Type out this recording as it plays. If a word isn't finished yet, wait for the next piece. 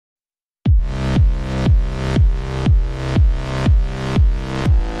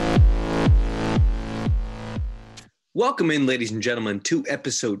Welcome in, ladies and gentlemen, to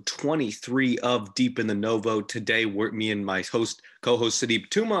episode 23 of Deep in the Novo. Today, me and my co-host Sudeep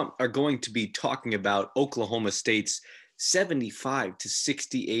Tumma are going to be talking about Oklahoma State's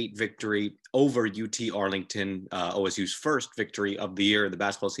 75-68 victory over UT Arlington, OSU's first victory of the year in the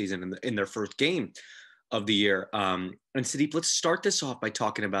basketball season in their first game of the year. And Sudeep, let's start this off by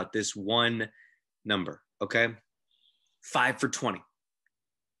talking about this one number, okay? 5 for 20.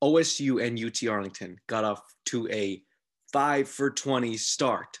 OSU and UT Arlington got off to a 5 for 20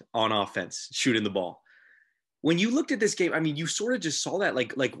 start on offense, shooting the ball. When you looked at this game, I mean, you sort of just saw that,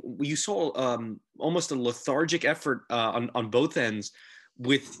 like you saw almost a lethargic effort on both ends,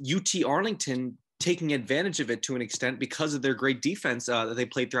 with UT Arlington taking advantage of it to an extent because of their great defense that they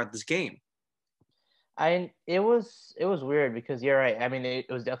played throughout this game. It was weird because you're right. I mean, it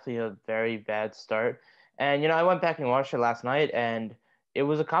was definitely a very bad start. And, I went back and watched it last night, and it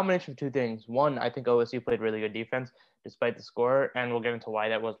was a combination of two things. One, I think OSU played really good defense despite the score, and we'll get into why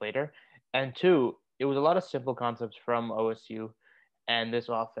that was later. And two, it was a lot of simple concepts from OSU and this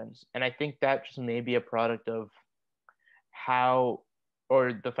offense. And I think that just may be a product of how,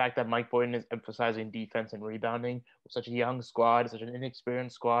 or the fact that Mike Boynton is emphasizing defense and rebounding with such a young squad, such an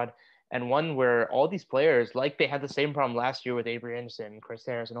inexperienced squad, and one where all these players, like they had the same problem last year with Avery Anderson, Chris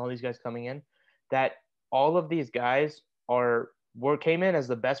Harris, and all these guys coming in, that all of these guys came in as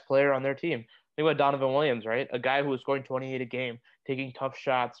the best player on their team. Think about Donovan Williams, right? A guy who was scoring 28 a game, taking tough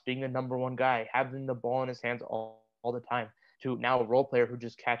shots, being the number one guy, having the ball in his hands all the time, to now a role player who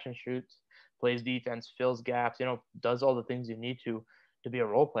just catch and shoots, plays defense, fills gaps, does all the things you need to be a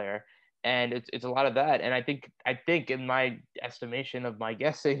role player. And it's a lot of that. And I think in my estimation of my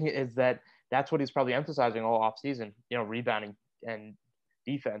guessing is that that's what he's probably emphasizing all offseason, rebounding and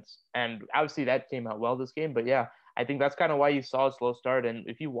defense. And obviously that came out well this game. But yeah, I think that's kind of why you saw a slow start. And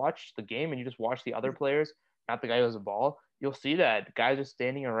if you watch the game and you just watch the other players, not the guy who has the ball, you'll see that guys are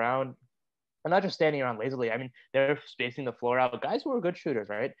standing around, and not just standing around lazily. I mean, they're spacing the floor out. Guys who are good shooters,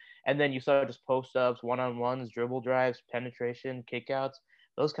 right? And then you saw just post-ups, one-on-ones, dribble drives, penetration, kickouts,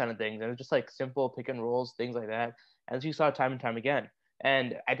 those kind of things. And it's just like simple pick and rolls, things like that, as you saw time and time again.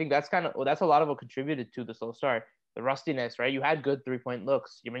 And I think that's a lot of what contributed to the slow start. The rustiness, right? You had good three-point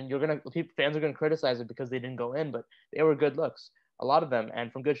looks. I mean, fans are gonna criticize it because they didn't go in, but they were good looks, a lot of them,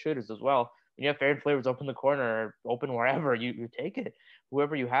 and from good shooters as well. When you have fair flavors open the corner, or open wherever, you take it,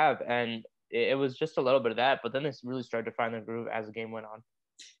 whoever you have, and it was just a little bit of that. But then they really started to find their groove as the game went on.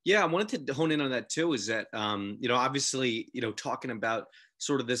 Yeah, I wanted to hone in on that too. Is that obviously, talking about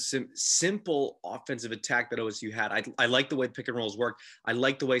sort of this simple offensive attack that OSU had. I like the way pick and rolls work. I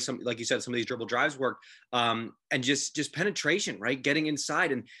like the way like you said, some of these dribble drives work, and just penetration, right? Getting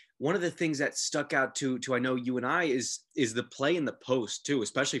inside. And one of the things that stuck out to I know you and I is the play in the post too,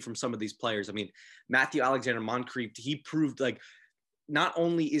 especially from some of these players. I mean, Matthew Alexander Moncrief, he proved like, not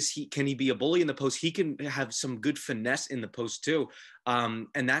only can he be a bully in the post, he can have some good finesse in the post too.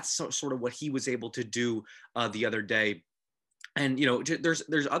 And that's sort of what he was able to do the other day. And,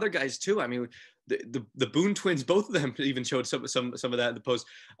 there's other guys too. I mean, the Boone twins, both of them even showed some of that in the post.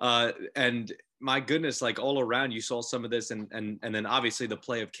 And my goodness, like all around, you saw some of this. And then obviously the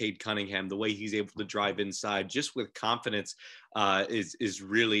play of Cade Cunningham, the way he's able to drive inside just with confidence is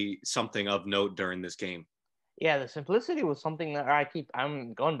really something of note during this game. Yeah, the simplicity was something that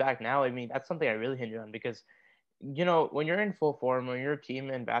I'm going back now. I mean, that's something I really hinted on because, when you're in full form, when you're a team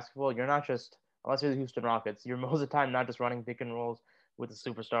in basketball, you're not just, unless you're the Houston Rockets, you're most of the time not just running pick and rolls with a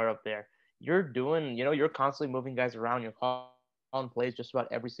superstar up there. You're doing, you're constantly moving guys around. You're calling plays just about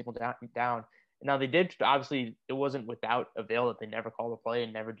every single down. Now, they did, obviously, it wasn't without avail that they never called a play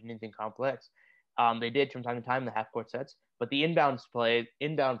and never did anything complex. They did from time to time the half court sets, but the inbound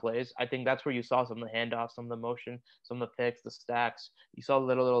plays, I think that's where you saw some of the handoffs, some of the motion, some of the picks, the stacks. You saw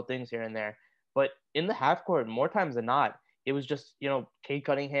little things here and there. But in the half court, more times than not, it was just, Cade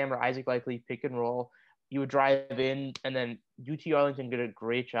Cunningham or Isaac Likely pick and roll. You would drive in, and then UT Arlington did a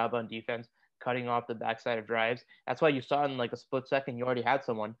great job on defense, cutting off the backside of drives. That's why you saw in like a split second, you already had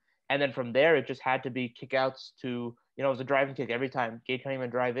someone. And then from there, it just had to be kickouts to, it was a driving kick every time. Cade Cunningham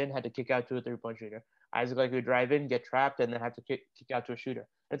would drive in, had to kick out to a three-point shooter. Isaac Likely would drive in, get trapped, and then have to kick out to a shooter.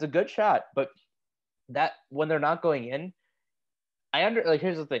 It's a good shot, but that when they're not going in,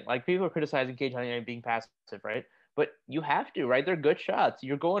 here's the thing. Like, people are criticizing Cade Cunningham being passive, right? But you have to, right? They're good shots.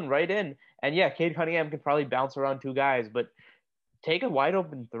 You're going right in. And yeah, Cade Cunningham can probably bounce around two guys, but take a wide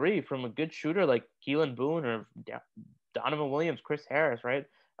open three from a good shooter like Keelan Boone or Donovan Williams, Chris Harris, right?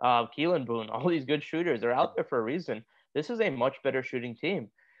 Keelan Boone, all these good shooters, they're out there for a reason. This is a much better shooting team.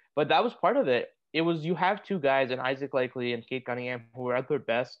 But that was part of it. It was, you have two guys in Isaac Likely and Cade Cunningham who are at their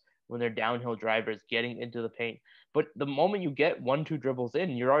best when they're downhill drivers getting into the paint. But the moment you get 1-2 dribbles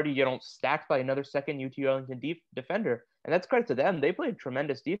in, you're already, stacked by another second UT Arlington defender. And that's credit to them. They played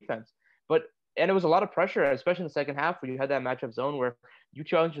tremendous defense. And it was a lot of pressure, especially in the second half where you had that matchup zone where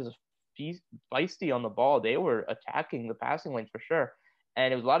UT Arlington was feisty on the ball. They were attacking the passing lanes for sure.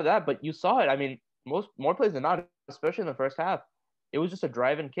 And it was a lot of that. But you saw it. I mean, more plays than not, especially in the first half. It was just a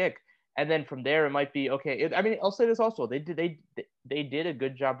drive and kick. And then from there, it might be okay. I'll say this also: they did a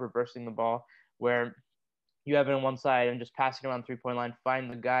good job reversing the ball, where you have it on one side and just passing around 3-point line,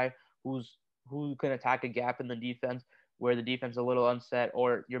 find the guy who can attack a gap in the defense where the defense is a little unset,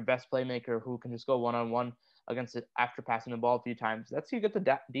 or your best playmaker who can just go one-on-one against it after passing the ball a few times. That's how you get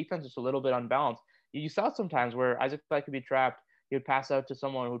the defense just a little bit unbalanced. You saw it sometimes where Isaac Fleck could be trapped. He would pass out to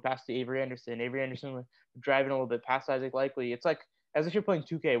someone who would pass to Avery Anderson. Avery Anderson would drive in a little bit past Isaac Likely. It's like as if you're playing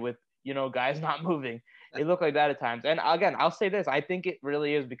 2K with guys not moving. It looked like that at times. And again, I'll say this. I think it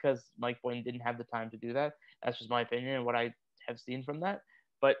really is because Mike Boynton didn't have the time to do that. That's just my opinion and what I have seen from that.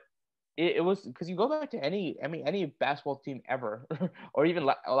 But it was because you go back to any basketball team ever, or even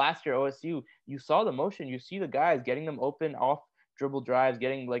last year OSU, you saw the motion. You see the guys getting them open off dribble drives,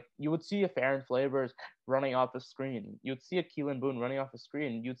 getting you would see a Farron Flavors running off the screen. You'd see a Keelan Boone running off the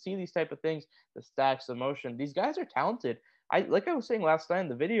screen. You'd see these type of things, the stacks, the motion. These guys are talented. Like I was saying last night in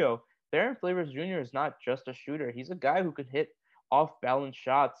the video, Farron Flavors Jr. is not just a shooter. He's a guy who can hit off-balance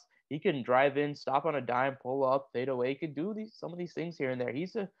shots. He can drive in, stop on a dime, pull up, fade away. He can do some of these things here and there.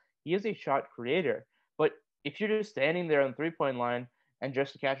 He is a shot creator. But if you're just standing there on the 3-point line and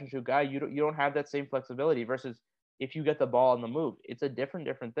just a catch and shoot guy, you don't have that same flexibility versus if you get the ball on the move. It's a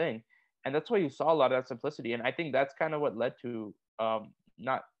different thing. And that's why you saw a lot of that simplicity. And I think that's kind of what led to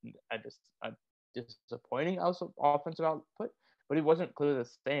not a disappointing offensive output, but it wasn't clearly the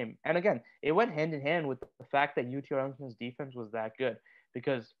same. And again, it went hand in hand with the fact that UT Arlington's defense was that good,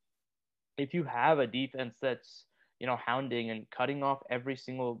 because if you have a defense that's hounding and cutting off every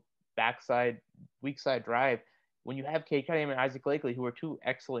single backside, weak side drive, when you have Cade Cunningham and Isaac Lakely, who are two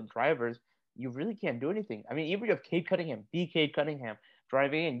excellent drivers, you really can't do anything. I mean, even if you have Cade Cunningham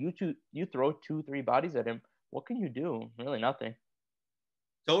driving in, you throw 2-3 bodies at him, what can you do? Really nothing.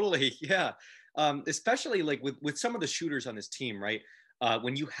 Totally, yeah. Especially with some of the shooters on this team, right?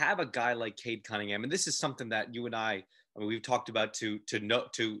 When you have a guy like Cade Cunningham, and this is something that you and I mean, we've talked about to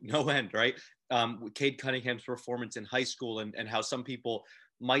no end, right? Cade Cunningham's performance in high school and how some people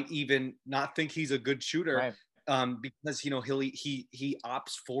might even not think he's a good shooter, right. Because he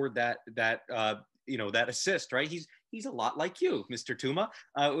opts for that assist, right? He's a lot like you, Mr. Tumma,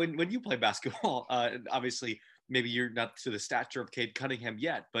 when you play basketball. Obviously, maybe you're not to the stature of Cade Cunningham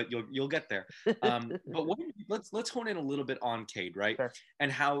yet, but you'll get there. But let's hone in a little bit on Cade, right? Sure.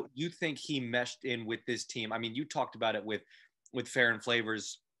 And how you think he meshed in with this team. I mean, you talked about it with Farron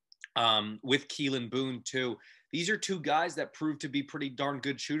Flavors, with Keelan Boone too. These are two guys that proved to be pretty darn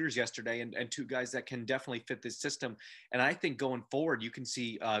good shooters yesterday, and two guys that can definitely fit this system. And I think going forward, you can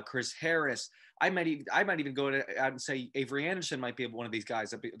see Chris Harris. I might even go out and say Avery Anderson might be one of these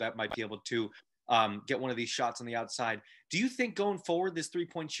guys that might be able to get one of these shots on the outside. Do you think going forward, this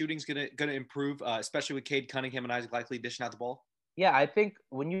 3-point shooting is gonna improve, especially with Cade Cunningham and Isaac Likely dishing out the ball? Yeah, I think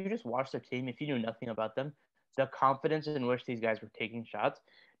when you just watch their team, if you knew nothing about them, the confidence in which these guys were taking shots,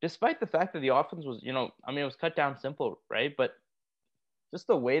 despite the fact that the offense was, it was cut down simple, right? But just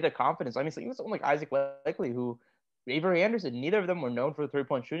the way the confidence, I mean, even someone like Isaac Likely, who Avery Anderson, neither of them were known for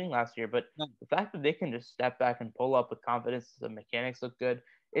 3-point shooting last year, but the fact that they can just step back and pull up with confidence, the mechanics look good.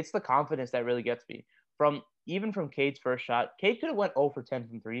 It's the confidence that really gets me. Even from Cade's first shot, Cade could have went 0 for 10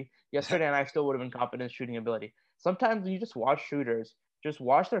 from 3 yesterday, and I still would have been confident shooting ability. Sometimes when you just watch shooters, just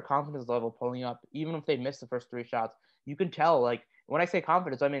watch their confidence level pulling up, even if they miss the first 3 shots. You can tell, when I say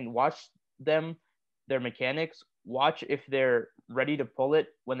confidence, I mean watch them, their mechanics, watch if they're ready to pull it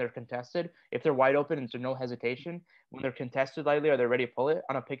when they're contested. If they're wide open and there's no hesitation, when they're contested lightly, are they ready to pull it?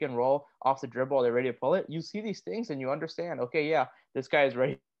 On a pick and roll, off the dribble, are they ready to pull it? You see these things and you understand, okay, yeah, this guy is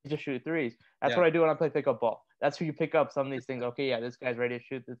ready to shoot threes. That's what I do when I play pickup ball. That's where you pick up some of these things. Okay, yeah, this guy's ready to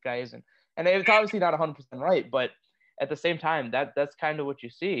shoot, this guy isn't. And it's obviously not 100% right, but at the same time, that's kind of what you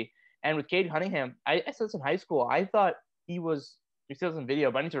see. And with Cade Cunningham, I said this in high school. I thought he was, you see this in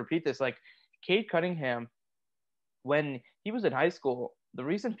video, but I need to repeat this. Cade Cunningham, when he was in high school, the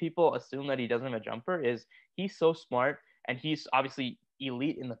reason people assume that he doesn't have a jumper is he's so smart and he's obviously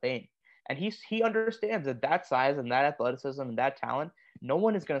elite in the paint. And he understands that size and that athleticism and that talent, no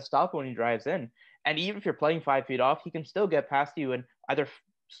one is going to stop when he drives in. And even if you're playing 5 feet off, he can still get past you and either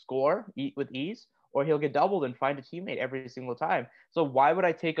score with ease, or he'll get doubled and find a teammate every single time. So why would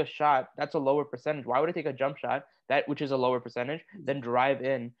I take a shot that's a lower percentage? Why would I take a jump shot, which is a lower percentage, then drive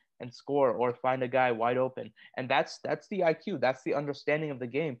in and score or find a guy wide open. And that's the IQ. That's the understanding of the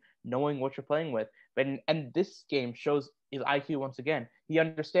game, knowing what you're playing with. And this game shows his IQ once again. He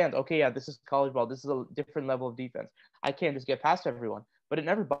understands, okay, yeah, this is college ball. This is a different level of defense. I can't just get past everyone. But it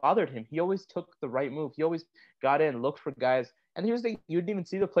never bothered him. He always took the right move. He always got in, looked for guys. And here's the thing, you didn't even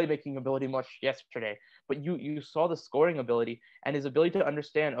see the playmaking ability much yesterday, but you saw the scoring ability and his ability to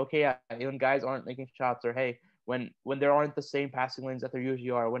understand, okay, yeah, when guys aren't making shots, or hey, when there aren't the same passing lanes that there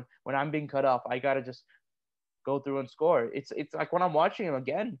usually are, when I'm being cut off, I gotta just go through and score. It's like when I'm watching him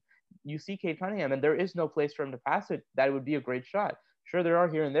again, you see Cade Cunningham, and there is no place for him to pass it that would be a great shot. Sure, there are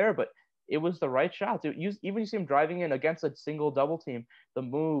here and there, but it was the right shot. Even you see him driving in against a single double team, the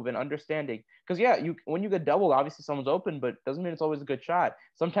move and understanding. Because yeah, when you get doubled, obviously someone's open, but doesn't mean it's always a good shot.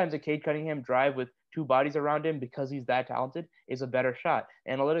 Sometimes a Cade Cunningham drive with two bodies around him because he's that talented is a better shot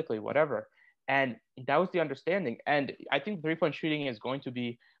analytically, whatever. And that was the understanding. And I think 3-point shooting is going to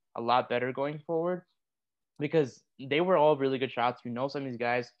be a lot better going forward, because they were all really good shots. You know, some of these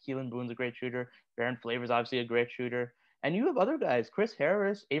guys, Keelan Boone's a great shooter. Baron Flavor's obviously a great shooter. And you have other guys, Chris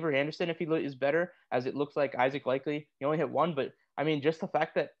Harris, Avery Anderson, if he is better, as it looks like Isaac Likely. He only hit one, but I mean, just the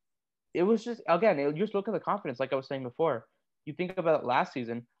fact that it was just, again, you just look at the confidence, like I was saying before. You think about last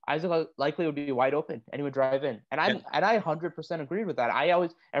season, Isaac Likely would be wide open and he would drive in. And I 100% agreed with that.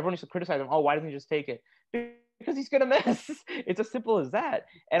 Everyone used to criticize him. Oh, why didn't he just take it? Because he's going to miss. It's as simple as that.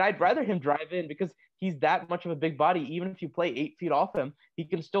 And I'd rather him drive in because he's that much of a big body. Even if you play 8 feet off him, he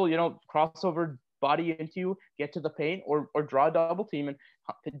can still, cross over, body into you, get to the paint, or draw a double team and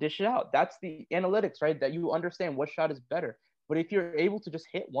dish it out. That's the analytics, right? That you understand what shot is better. But if you're able to just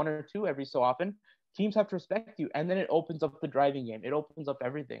hit one or two every so often, teams have to respect you. And then it opens up the driving game. It opens up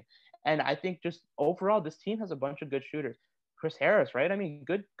everything. And I think just overall, this team has a bunch of good shooters. Chris Harris, right? I mean,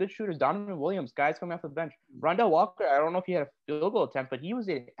 good shooters. Donovan Williams, guys coming off the bench. Rondell Walker, I don't know if he had a field goal attempt, but he was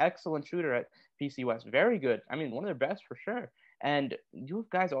an excellent shooter at PC West. Very good. I mean, one of their best for sure. And you have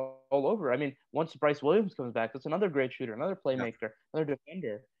guys all over. I mean, once Bryce Williams comes back, that's another great shooter, another playmaker, another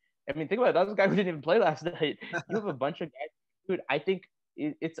defender. I mean, think about it. That was a guy who didn't even play last night. You have a bunch of guys. Dude, I think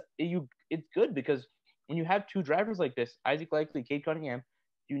it's good because when you have two drivers like this, Isaac Likely, Cade Cunningham,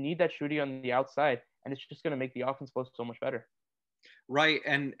 you need that shooting on the outside, and it's just going to make the offense flow so much better. Right.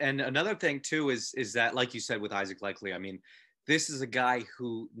 And another thing too is that, like you said, with Isaac Likely, I mean, this is a guy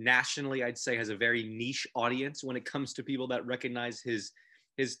who nationally, I'd say, has a very niche audience when it comes to people that recognize his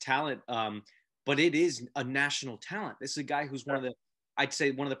talent. But it is a national talent. This is a guy who's I'd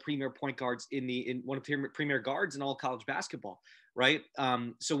say one of the premier point guards in one of the premier guards in all college basketball. Right.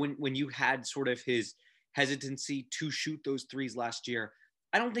 So when you had sort of his hesitancy to shoot those threes last year,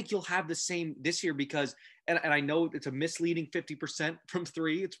 I don't think you'll have the same this year because, and I know it's a misleading 50% from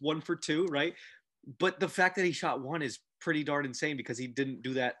three. It's 1 for 2, right? But the fact that he shot one is pretty darn insane because he didn't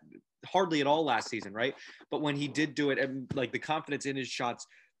do that hardly at all last season, right? But when he did do it, and like the confidence in his shots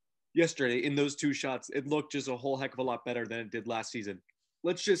yesterday, in those 2 shots, it looked just a whole heck of a lot better than it did last season.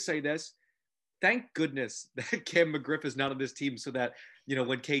 Let's just say this. Thank goodness that Cam McGriff is not on this team so that,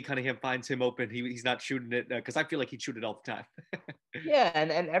 when Cade Cunningham finds him open, he's not shooting it because I feel like he'd shoot it all the time. Yeah,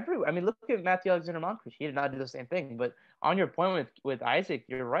 I mean, look at Matthew Alexander-Moncrief. He did not do the same thing. But on your point with Isaac,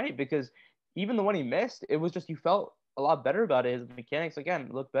 you're right, because even the one he missed, it was just you felt a lot better about it. His mechanics, again,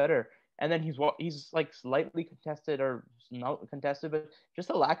 look better. And then he's like slightly contested or not contested, but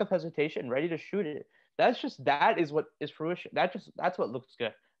just a lack of hesitation, ready to shoot it. That is what is fruition. That's what looks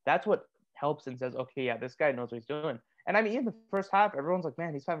good. That's what helps and says, okay, yeah, this guy knows what he's doing. And I mean, in the first half, everyone's like,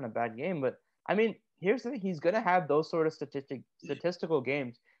 man, he's having a bad game. But I mean, here's the thing. He's going to have those sort of statistical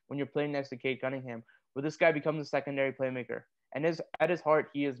games when you're playing next to Cade Cunningham, where this guy becomes a secondary playmaker. And at his heart,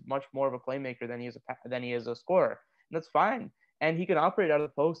 he is much more of a playmaker than he is a scorer. And that's fine. And he can operate out of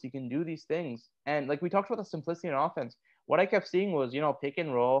the post. He can do these things. And like we talked about the simplicity in offense, what I kept seeing was, pick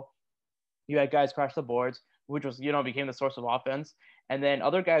and roll. You had guys crash the boards, which was, became the source of offense. And then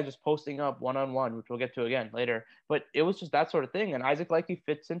other guys just posting up one-on-one, which we'll get to again later. But it was just that sort of thing. And Isaac Likely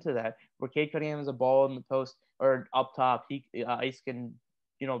fits into that, where Cade Cunningham has a ball in the post or up top. Ice can,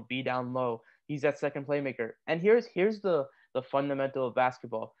 be down low. He's that second playmaker. And here's the fundamental of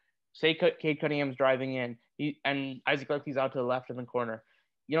basketball. Say Cade Cunningham's driving in, and Isaac Likely's out to the left in the corner.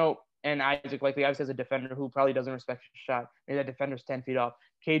 And Isaac Likely obviously has a defender who probably doesn't respect his shot. Maybe that defender's 10 feet off.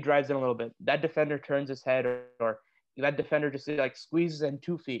 Cade drives in a little bit. That defender turns his head or that defender just like squeezes in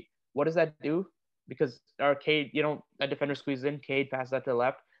 2 feet. What does that do? Because Cade, that defender squeezes in, Cade passes that to the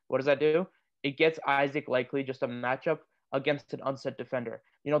left. What does that do? It gets Isaac Likely just a matchup against an unset defender.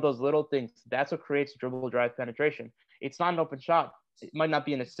 Those little things. That's what creates dribble drive penetration. It's not an open shot. It might not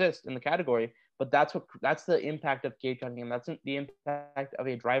be an assist in the category, but that's the impact of Cade Cunningham. That's the impact of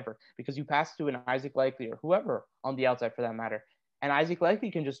a driver, because you pass to an Isaac Likely or whoever on the outside for that matter, and Isaac Likely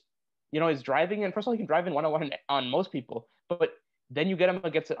can just, is driving in. First of all, he can drive in one-on-one on most people, but then you get him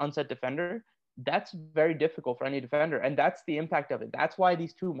against an unset defender. That's very difficult for any defender, and that's the impact of it. That's why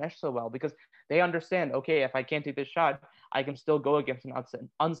these two mesh so well, because they understand, okay, if I can't take this shot, I can still go against an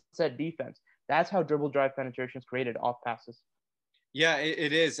unset defense. That's how dribble drive penetration is created off passes. Yeah,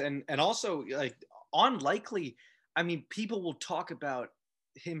 it is. And also, like, on Likely, I mean, people will talk about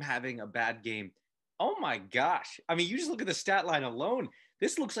him having a bad game. Oh my gosh. I mean, you just look at the stat line alone.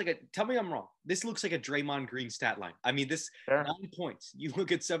 This looks like tell me I'm wrong. This looks like a Draymond Green stat line. I mean, this Sure. 9 points. You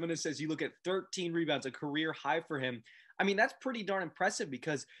look at 7 assists, you look at 13 rebounds, a career high for him. I mean, that's pretty darn impressive,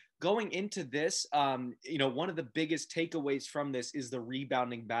 because going into this, one of the biggest takeaways from this is the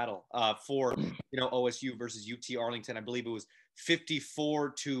rebounding battle for, OSU versus UT Arlington. I believe it was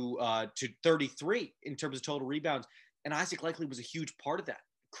 54 to 33 in terms of total rebounds. And Isaac Likely was a huge part of that.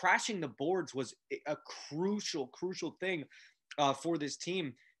 Crashing the boards was a crucial thing for this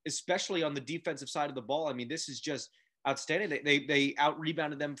team, especially on the defensive side of the ball. I mean, this is just outstanding. They out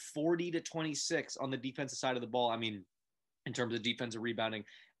rebounded them 40 to 26 on the defensive side of the ball. I mean, in terms of defensive rebounding.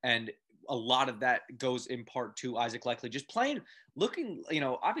 And a lot of that goes in part to Isaac Likely just looking,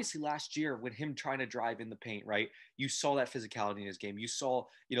 obviously last year with him trying to drive in the paint, right? You saw that physicality in his game. You saw,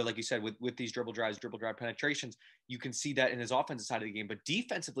 like you said, with these dribble drive penetrations, you can see that in his offensive side of the game. But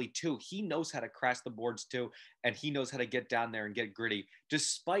defensively too, he knows how to crash the boards too, and he knows how to get down there and get gritty,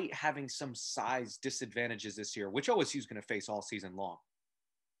 despite having some size disadvantages this year, which OSU is going to face all season long.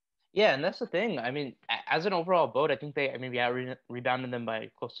 Yeah, and that's the thing. I mean, as an overall vote, I think they maybe rebounded them by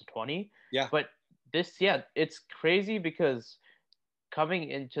close to 20. Yeah. But it's crazy because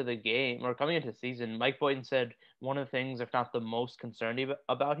coming into the game or coming into the season, Mike Boynton said one of the things, if not the most concerned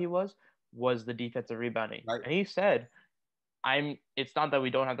about he was the defensive rebounding. Right. And he said, it's not that we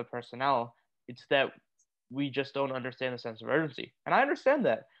don't have the personnel, it's that we just don't understand the sense of urgency. And I understand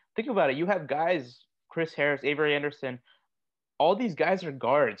that. Think about it. You have guys, Chris Harris, Avery Anderson, all these guys are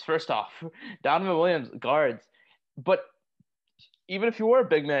guards. First off, Donovan Williams, guards. But even if you are a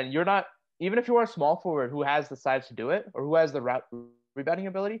big man, you're not. Even if you are a small forward who has the size to do it, or who has the rebounding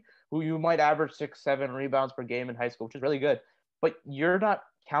ability, who you might average 6-7 rebounds per game in high school, which is really good, but you're not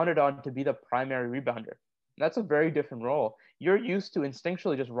counted on to be the primary rebounder. That's a very different role. You're used to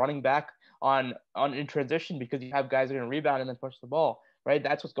instinctually just running back on in transition because you have guys that are going to rebound and then push the ball, right?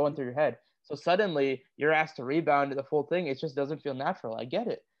 That's what's going through your head. So suddenly you're asked to rebound the full thing. It just doesn't feel natural. I get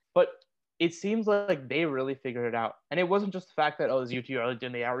it. But it seems like they really figured it out. And it wasn't just the fact that, it's UT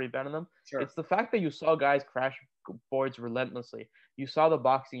Arlington, they out-rebounded them. Sure. It's the fact that you saw guys crash boards relentlessly. You saw the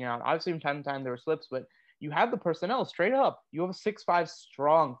boxing out. Obviously, from time to time there were slips, but you have the personnel straight up. You have a 6'5",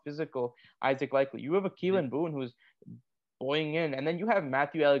 strong, physical Isaac Likely. You have a Keelan Boone who's boying in. And then you have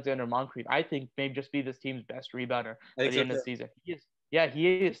Matthew Alexander Moncrief. I think may just be this team's best rebounder by the end of the season.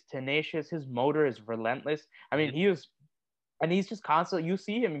 He is tenacious. His motor is relentless. I mean, he's just constantly, you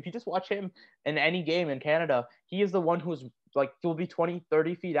see him. If you just watch him in any game in Canada, he is the one who's like, he'll be 20,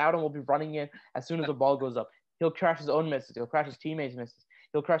 30 feet out and will be running in as soon as the ball goes up. He'll crash his own misses. He'll crash his teammates' misses.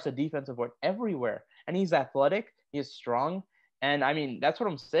 He'll crash the defensive board everywhere. And he's athletic. He is strong. And I mean, that's what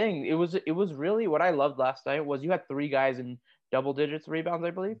I'm saying. It was really what I loved last night was you had 3 guys in double digits rebounds,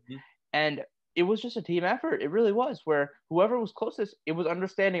 I believe. Mm-hmm. And it was just a team effort. It really was, where whoever was closest, it was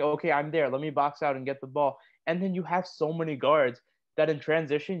understanding, okay, I'm there. Let me box out and get the ball. And then you have so many guards that in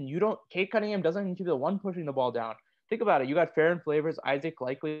transition, Cade Cunningham doesn't need to be the one pushing the ball down. Think about it. You got Farron Flavors, Isaac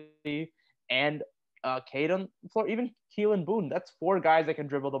Likely, and Cade on the floor. Even Keelan Boone. That's 4 guys that can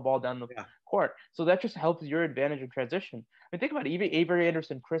dribble the ball down the court. So that just helps your advantage in transition. I mean, think about it. Even Avery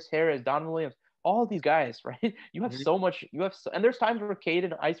Anderson, Chris Harris, Donovan Williams, all these guys, right? You have so much. And there's times where Cade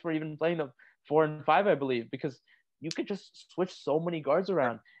and Ice were even playing the 4 and 5, I believe, because you could just switch so many guards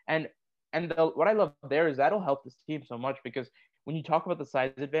around. And what I love there is that'll help this team so much, because when you talk about the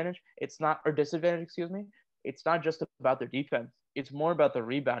size advantage, it's not just about their defense. It's more about the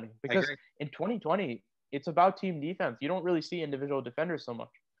rebounding, because in 2020, it's about team defense. You don't really see individual defenders so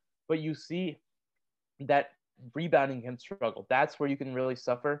much, but you see that rebounding can struggle. That's where you can really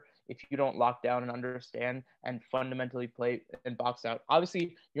suffer if you don't lock down and understand and fundamentally play and box out.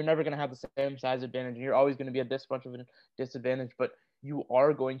 Obviously, you're never going to have the same size advantage, and you're always going to be at this much of a disadvantage, but you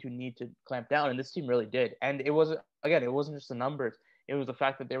are going to need to clamp down, and this team really did. And it wasn't just the numbers. It was the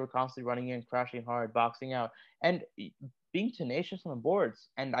fact that they were constantly running in, crashing hard, boxing out, and being tenacious on the boards.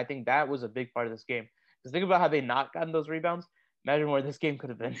 And I think that was a big part of this game. Because think about how they not gotten those rebounds. Imagine where this game could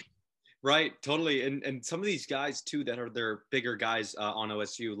have been. Right, totally. And some of these guys too that are their bigger guys on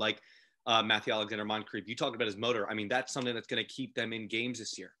OSU, like Matthew Alexander Moncrief. You talked about his motor. I mean, that's something that's going to keep them in games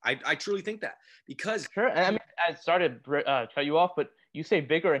this year. I truly think that because Sure. And I mean, I started cut you off, but you say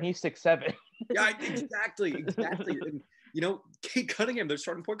bigger, and he's 6'7". yeah, exactly. And Kate Cunningham, their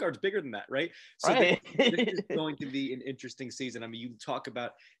starting point guard, is bigger than that, right? So Right. this is going to be an interesting season. I mean, you talk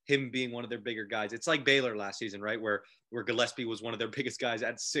about him being one of their bigger guys. It's like Baylor last season, right? Where Gillespie was one of their biggest guys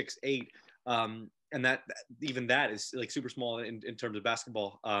at 6'8". And that even that is like super small in terms of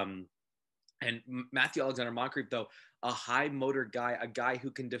basketball. And Matthew Alexander Moncrief, though, a high motor guy, a guy who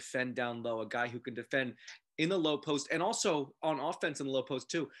can defend down low, a guy who can defend in the low post and also on offense in the low post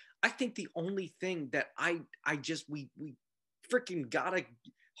too. I think the only thing that we freaking gotta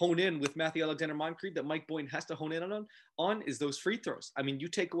hone in with Matthew Alexander Moncrief that Mike Boynton has to hone in on is those free throws. I mean, you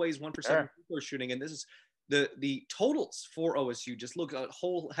take away his 1% free throw shooting, and this is the totals for OSU just look a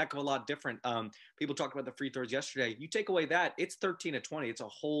whole heck of a lot different. People talked about the free throws yesterday. You take away that, it's 13-20. It's a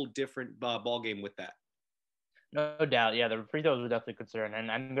whole different ball game with that. No doubt. Yeah, the free throws were definitely a concern,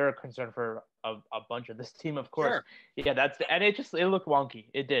 and they're a concern for a bunch of this team, of course. Sure. Yeah, and it looked wonky.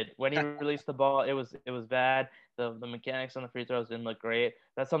 It did. When he released the ball, it was bad. The mechanics on the free throws didn't look great.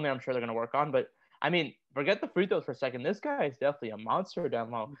 That's something I'm sure they're going to work on. But I mean, forget the free throws for a second. This guy is definitely a monster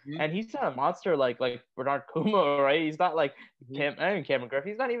down low, and he's not a monster like Bernard Kuma, right? He's not like Cameron Griff.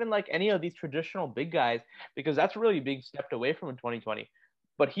 He's not even like any of these traditional big guys, because that's really being stepped away from in 2020.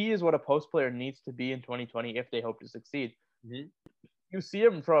 But he is what a post player needs to be in 2020 if they hope to succeed. You see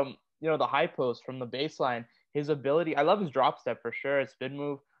him from the high post, from the baseline. His ability, I love his drop step for sure. His spin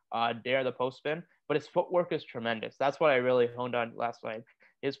move, dare the post spin, but his footwork is tremendous. That's what I really honed on last night.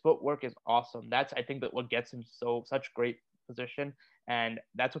 His footwork is awesome. That's, I think, that what gets him such great position, and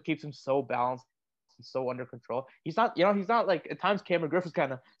that's what keeps him so balanced and so under control. He's not like at times Cameron Griffith's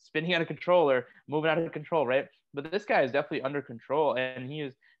kind of spinning out of control or moving out of control, right? But this guy is definitely under control, and he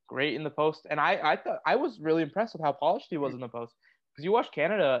is great in the post. And I thought I was really impressed with how polished he was in the post, because you watch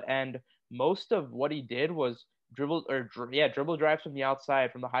Canada, and most of what he did was dribble drives from the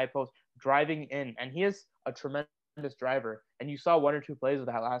outside, from the high post, driving in, and he is a tremendous driver. And you saw one or two plays of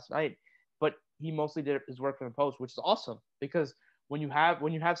that last night, but he mostly did his work from the post, which is awesome, because when you have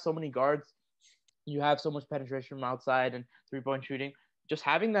so many guards, you have so much penetration from outside and 3-point shooting. Just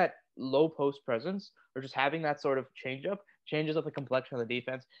having that low post presence, or just having that sort of changes up the complexion of the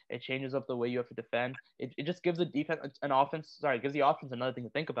defense. It changes up the way you have to defend. It just gives the defense gives the offense another thing to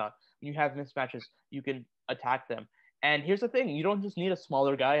think about. When you have mismatches, you can attack them. And here's the thing: you don't just need a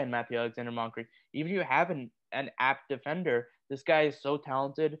smaller guy in Matthew Alexander Moncrief. Even if you have an apt defender, this guy is so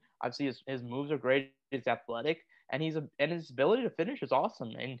talented. Obviously, his moves are great. He's athletic, and and his ability to finish is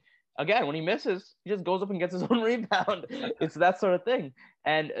awesome. And again, when he misses, he just goes up and gets his own rebound. It's that sort of thing.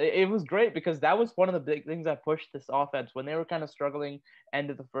 And it was great, because that was one of the big things that pushed this offense when they were kind of struggling end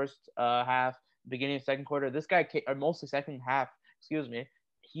of the first half, beginning of second quarter. This guy, or mostly second half,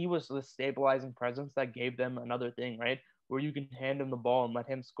 he was the stabilizing presence that gave them another thing, right? Where you can hand him the ball and let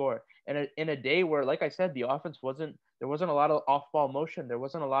him score. And in a day where, like I said, the offense there wasn't a lot of off-ball motion. There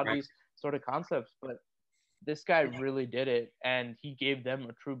wasn't a lot of these sort of concepts, but this guy really did it, and he gave them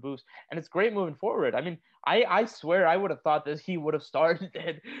a true boost. And it's great moving forward. I mean, I swear I would have thought that he would have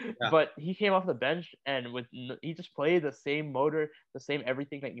started, but he came off the bench, and he just played the same motor, the same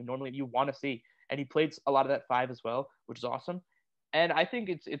everything that you want to see. And he played a lot of that 5 as well, which is awesome. And I think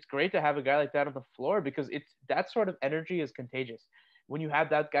it's great to have a guy like that on the floor, because that sort of energy is contagious. When you have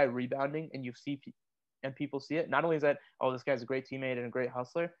that guy rebounding and and people see it, not only is that, oh, this guy's a great teammate and a great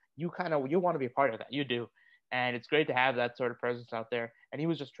hustler, you want to be a part of that. You do. And it's great to have that sort of presence out there. And he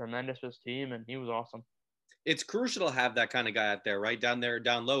was just tremendous for his team, and he was awesome. It's crucial to have that kind of guy out there, right? Down there,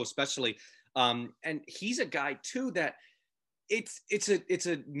 down low, especially. And he's a guy too that it's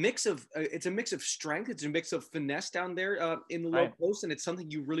a mix of strength. It's a mix of finesse down there in the low post, and it's something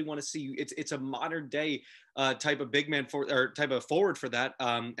you really want to see. It's a modern day type of big man type of forward for that.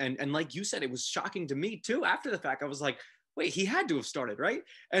 And like you said, it was shocking to me too. After the fact, I was like, wait, he had to have started, right?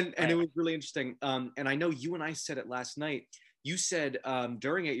 And it was really interesting. And I know you and I said it last night. You said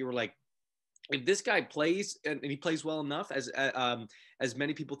during it, you were like, if this guy plays and he plays well enough, as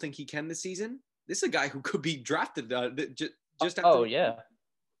many people think he can this season, this is a guy who could be drafted just after.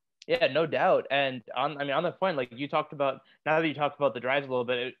 Yeah, no doubt. And on the point, like you talked about, now that you talked about the drives a little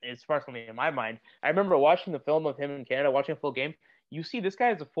bit, it sparked something in my mind. I remember watching the film of him in Canada, watching a full game. You see this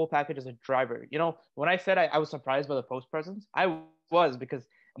guy as a full package as a driver. When I said I was surprised by the post presence, I was, because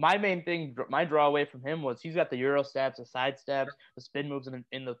my main thing, my draw away from him was he's got the Euro steps, the side steps, the spin moves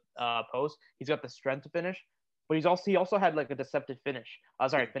in the post. He's got the strength to finish, but he also had like a deceptive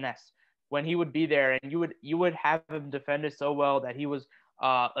finesse. when he would be there and you would have him defended so well that he was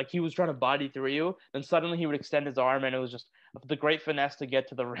like he was trying to body through you, then suddenly he would extend his arm and it was just the great finesse to get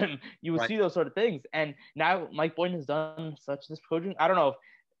to the rim. You would Right. see those sort of things. And now Mike Boynton has done such this coaching. I don't know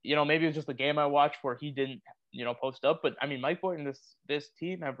if, maybe it was just the game I watched where he didn't, post up. But I mean, Mike Boynton, this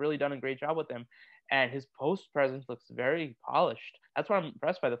team have really done a great job with him. And his post presence looks very polished. That's why I'm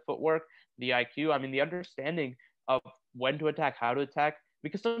impressed by the footwork, the IQ. I mean, the understanding of when to attack, how to attack.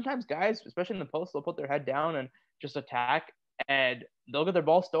 Because sometimes guys, especially in the post, they'll put their head down and just attack, and they'll get their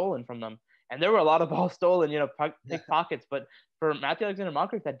ball stolen from them. And there were a lot of balls stolen, pickpockets. But for Matthew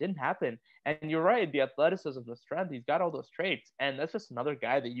Alexander-Moncrief, that didn't happen. And you're right, the athleticism, the strength, he's got all those traits. And that's just another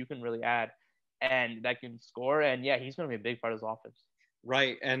guy that you can really add and that can score. And yeah, he's going to be a big part of his offense.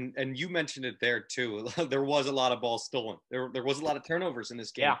 Right. And you mentioned it there too. There was a lot of balls stolen. There was a lot of turnovers in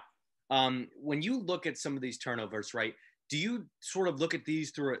this game. Yeah. When you look at some of these turnovers, right, do you sort of look at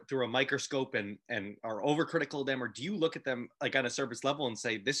these through a microscope and are overcritical of them, or do you look at them like on a surface level and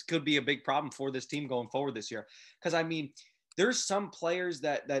say this could be a big problem for this team going forward this year? Because I mean, there's some players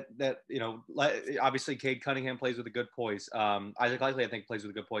that obviously Cade Cunningham plays with a good poise. Isaac Likely, I think, plays with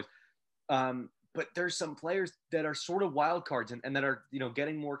a good poise. But there's some players that are sort of wild cards and that are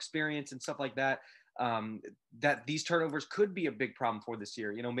getting more experience and stuff like that. That these turnovers could be a big problem for this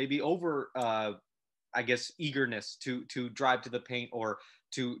year. Maybe over I guess eagerness to drive to the paint or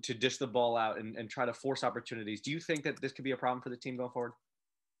to dish the ball out and try to force opportunities. Do you think that this could be a problem for the team going forward?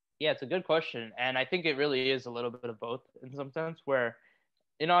 Yeah, it's a good question. And I think it really is a little bit of both in some sense where,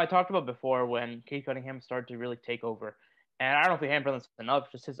 I talked about before when Cade Cunningham started to really take over. And I don't know if he hampered this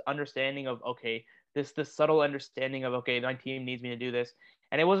enough, just his understanding of, okay, this subtle understanding of, okay, my team needs me to do this.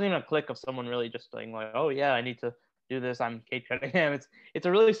 And it wasn't even a click of someone really just saying like, oh yeah, I need to do this. I'm Cade Cunningham. It's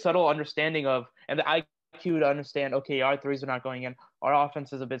a really subtle understanding of, and the IQ to understand, okay, our threes are not going in. Our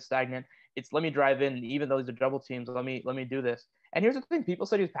offense is a bit stagnant. It's let me drive in, even though these are double teams. Let me do this. And here's the thing: people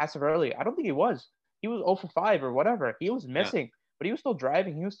said he was passive early. I don't think he was. He was 0 for 5 or whatever. He was missing, but he was still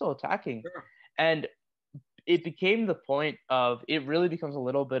driving. He was still attacking, and it became the point of it really becomes a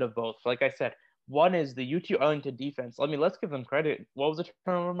little bit of both. Like I said, one is the UT Arlington defense. Let's give them credit. What was the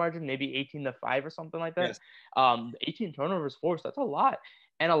turnover margin? Maybe 18-5 or something like that. Yes. 18 turnovers forced. That's a lot.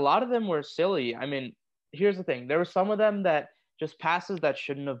 And a lot of them were silly. I mean, here's the thing. There were some of them that just passes that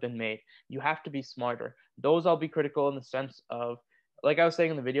shouldn't have been made. You have to be smarter. Those I'll be critical in the sense of, like I was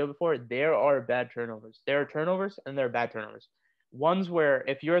saying in the video before, there are bad turnovers. There are turnovers and there are bad turnovers. Ones where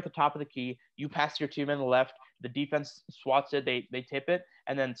if you're at the top of the key, you pass your team on the left, the defense swats it, they tip it,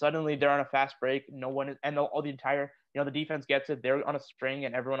 and then suddenly they're on a fast break. No one is, and all the entire, the defense gets it. They're on a string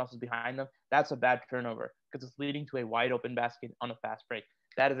and everyone else is behind them. That's a bad turnover because it's leading to a wide open basket on a fast break.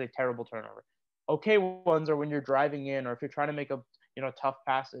 That is a terrible turnover. Okay ones are when you're driving in, or if you're trying to make a tough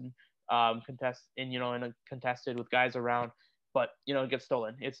pass and contest in in a contested with guys around, but it gets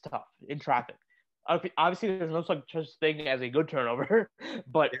stolen. It's tough in traffic. Obviously, there's no such thing as a good turnover,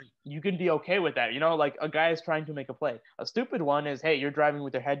 but you can be okay with that. Like a guy is trying to make a play. A stupid one is, hey, you're driving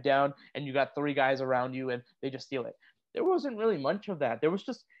with your head down and you got 3 guys around you and they just steal it. There wasn't really much of that. There was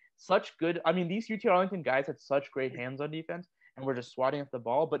just such good. I mean, these UT Arlington guys had such great hands on defense and were just swatting at the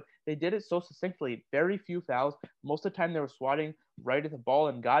ball, but they did it so succinctly. Very few fouls. Most of the time, they were swatting right at the ball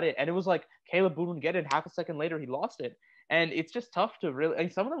and got it. And it was like Caleb Boone would get it. Half a second later, he lost it. And it's just tough to really.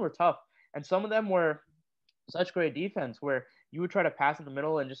 And some of them were tough. And some of them were such great defense where you would try to pass in the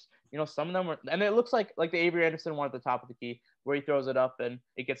middle and just, some of them were, and it looks like the Avery Anderson one at the top of the key where he throws it up and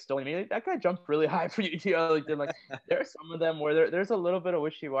it gets stolen. I mean, that guy jumped really high for UT Arlington. Like there are some of them where there's a little bit of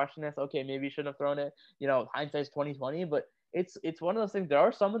wishy-washiness. Okay, maybe you shouldn't have thrown it. Hindsight's 2020, but it's one of those things. There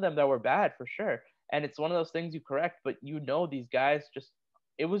are some of them that were bad for sure. And it's one of those things you correct, but these guys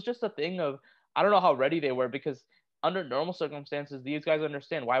it was just a thing of, I don't know how ready they were because under normal circumstances, these guys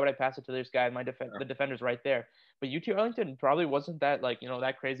understand why would I pass it to this guy? The defender's right there. But UT Arlington probably wasn't that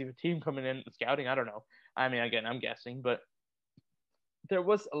that crazy of a team coming in scouting. I don't know. I mean, again, I'm guessing, but there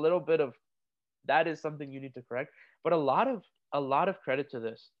was a little bit of that is something you need to correct. But a lot of credit to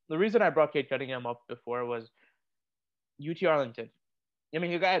this. The reason I brought Cade Cunningham up before was UT Arlington. I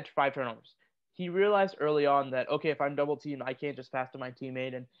mean, the guy had 5 turnovers. He realized early on that, okay, if I'm double teamed, I can't just pass to my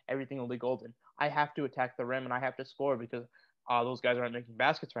teammate and everything will be golden. I have to attack the rim and I have to score because those guys aren't making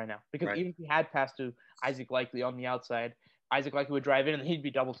baskets right now. Because even if he had passed to Isaac Likely on the outside, Isaac Likely would drive in and he'd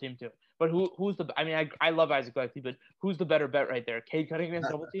be double teamed too. But who's the? I mean, I love Isaac Likely, but who's the better bet right there? Cade Cunningham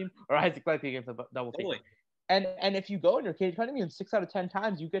against double team or Isaac Likely against a double team? And if you go and you're Cade Cunningham 6 out of 10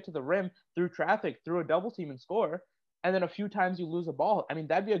 times, you get to the rim through traffic, through a double team and score. And then a few times you lose a ball. I mean,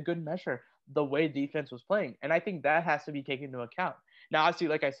 that'd be a good measure the way defense was playing. And I think that has to be taken into account. Now, obviously,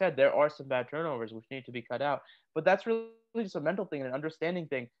 like I said, there are some bad turnovers which need to be cut out, but that's really just a mental thing and an understanding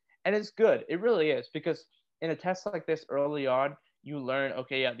thing, and it's good. It really is because in a test like this early on, you learn,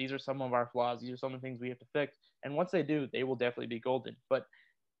 okay, yeah, these are some of our flaws. These are some of the things we have to fix, and once they do, they will definitely be golden. But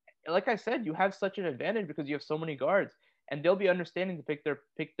like I said, you have such an advantage because you have so many guards, and they'll be understanding to pick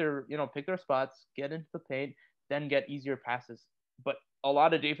their spots, get into the paint, then get easier passes. But a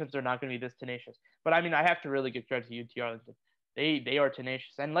lot of defense are not going to be this tenacious. But I mean, I have to really give credit to UT Arlington. They are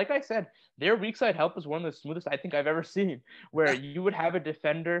tenacious, and like I said, their weak side help is one of the smoothest I think I've ever seen. Where you would have a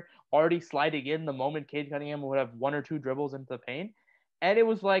defender already sliding in the moment Cade Cunningham would have one or two dribbles into the paint, and it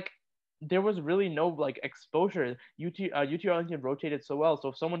was like there was really no like exposure. UT Arlington rotated so well, so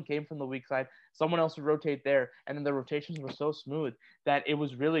if someone came from the weak side, someone else would rotate there, and then the rotations were so smooth that it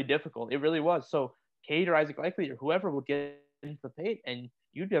was really difficult. It really was. So Cade or Isaac Likely or whoever would get into the paint, and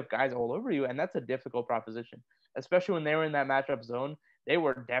you'd have guys all over you, and that's a difficult proposition, especially when they were in that matchup zone. They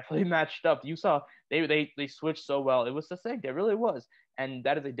were definitely matched up. You saw they switched so well. It was succinct. It really was, and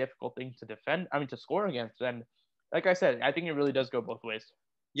that is a difficult thing to defend. I mean, to score against. And like I said, I think it really does go both ways.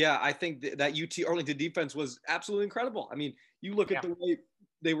 Yeah, I think that UT Arlington defense was absolutely incredible. I mean, you look at the way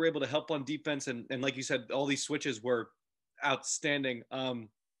they were able to help on defense, and like you said, all these switches were outstanding,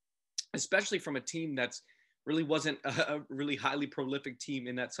 especially from a team that's really wasn't a really highly prolific team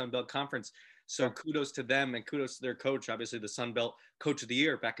in that Sun Belt Conference. So kudos to them and kudos to their coach, obviously the Sun Belt Coach of the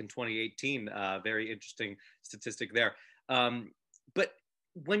Year back in 2018. Very interesting statistic there. But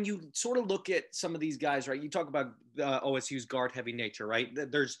when you sort of look at some of these guys, right, you talk about OSU's guard heavy nature, right?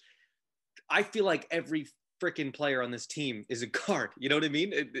 I feel like every freaking player on this team is a guard, you know what I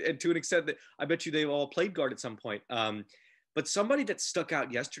mean? And to an extent that I bet you they've all played guard at some point. But somebody that stuck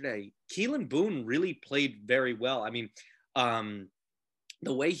out yesterday, Keelan Boone really played very well. I mean,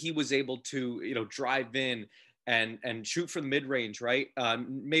 the way he was able to, drive in and shoot from mid range, right?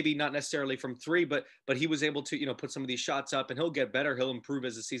 Maybe not necessarily from three, but he was able to, put some of these shots up, and he'll get better. He'll improve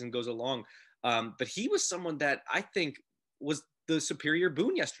as the season goes along. But he was someone that I think was the superior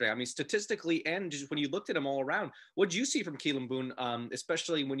Boone yesterday. I mean, statistically, and just when you looked at him all around, what did you see from Keelan Boone,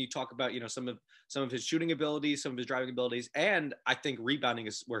 especially when you talk about, some of his shooting abilities, some of his driving abilities, and I think rebounding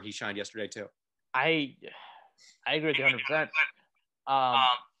is where he shined yesterday too. I agree with you 100%.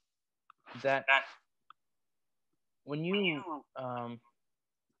 That when you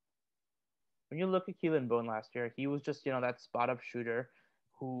look at Keelan Boone last year, he was just that spot up shooter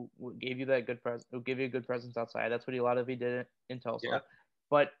who gave you that who gave you a good presence outside. That's what a lot of he did in Tulsa. Yeah.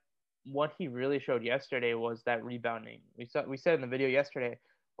 But what he really showed yesterday was that rebounding. We said in the video yesterday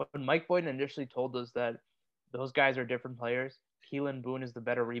when Mike Boyden initially told us that those guys are different players. Keelan Boone is the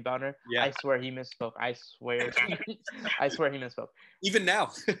better rebounder. Yeah. I swear he misspoke. I swear he misspoke. Even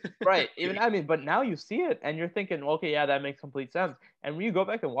now. Right. But now you see it and you're thinking, okay, yeah, that makes complete sense. And when you go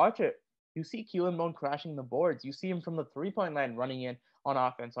back and watch it, you see Keelan Boone crashing the boards. You see him from the 3-point line running in on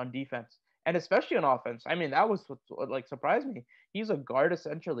offense, on defense, and especially on offense. I mean, that was what surprised me. He's a guard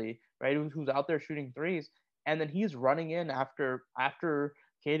essentially, right? Who's out there shooting threes, and then he's running in after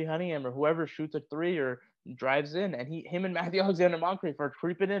Cade Cunningham or whoever shoots a three or drives in, and him and Matthew Alexander-Moncrief are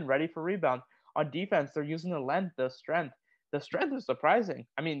creeping in, ready for rebound. On defense, they're using the length, the strength. The strength is surprising.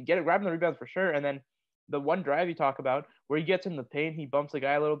 I mean, grabbing the rebounds for sure, and then the one drive you talk about where he gets in the paint, he bumps the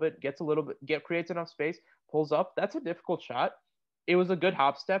guy a little bit, creates enough space, pulls up. That's a difficult shot. It was a good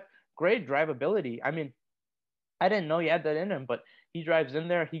hop step, great drive ability. I mean, I didn't know he had that in him, but he drives in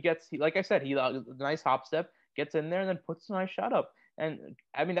there. Like I said, he nice hop step, gets in there and then puts a nice shot up. And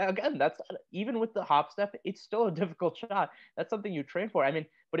I mean, again, that's even with the hop step, it's still a difficult shot. That's something you train for. I mean,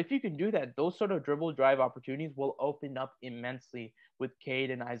 but if you can do that, those sort of dribble drive opportunities will open up immensely with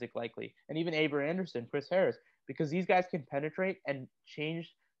Cade and Isaac Likely, and even Avery Anderson, Chris Harris, because these guys can penetrate and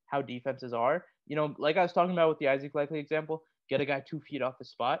change how defenses are. Like I was talking about with the Isaac Likely example, get a guy 2 feet off the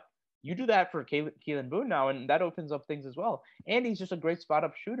spot. You do that for Keelan Boone now, and that opens up things as well. And he's just a great spot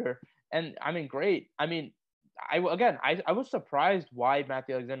up shooter. And I mean, great. I mean, I was surprised why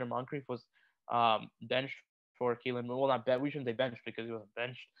Matthew Alexander-Moncrief was benched for Keelan Boone. Well, not bet. We shouldn't say benched because he wasn't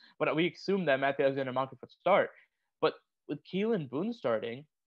benched, but we assumed that Matthew Alexander-Moncrief would start. But with Keelan Boone starting,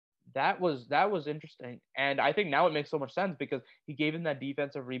 that was interesting, and I think now it makes so much sense because he gave them that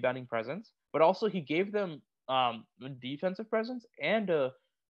defensive rebounding presence, but also he gave them defensive presence and a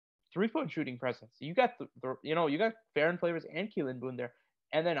 3-point shooting presence. You got you got Farron Flavors and Keelan Boone there.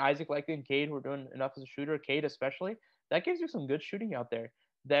 And then Isaac Likely and Cade were doing enough as a shooter. Cade especially, that gives you some good shooting out there.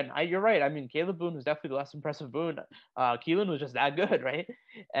 Then you're right. I mean, Caleb Boone was definitely the less impressive Boone. Keelan was just that good, right?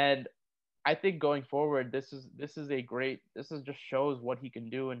 And I think going forward, this just shows what he can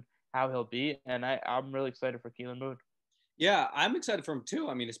do and how he'll be. And I'm really excited for Keelan Boone. Yeah, I'm excited for him too.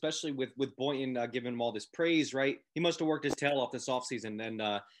 I mean, especially with Boynton giving him all this praise, right? He must have worked his tail off this offseason,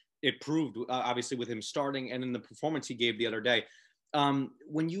 and it proved obviously with him starting and in the performance he gave the other day.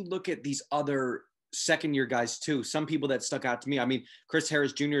 When you look at these other second year guys too, some people that stuck out to me. I mean, Chris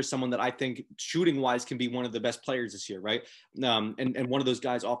Harris Jr. is someone that I think shooting wise can be one of the best players this year, right? And one of those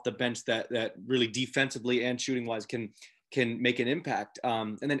guys off the bench that really defensively and shooting wise can make an impact.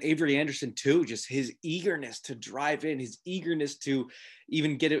 And then Avery Anderson too, just his eagerness to drive in, his eagerness to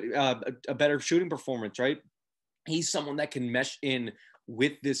even get a better shooting performance, right? He's someone that can mesh in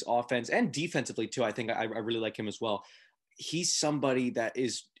with this offense and defensively too. I think I really like him as well. He's somebody that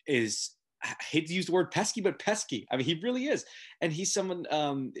is I hate to use the word pesky, but pesky. I mean, he really is, and he's someone.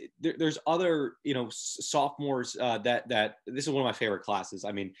 There's other, sophomores that this is one of my favorite classes.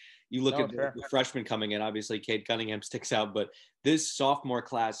 I mean, you look at the freshmen coming in. Obviously, Cade Cunningham sticks out, but this sophomore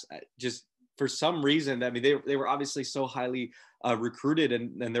class just for some reason. I mean, they were obviously so highly recruited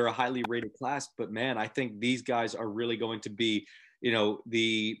and they're a highly rated class. But man, I think these guys are really going to be,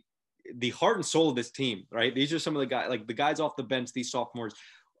 the heart and soul of this team, right? These are some of the guys, like the guys off the bench, these sophomores,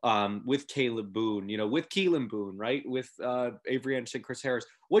 with Caleb Boone, with Keelan Boone, right? With Avery Anderson, Chris Harris.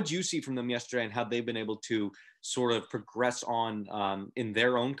 What do you see from them yesterday and how they've been able to sort of progress on in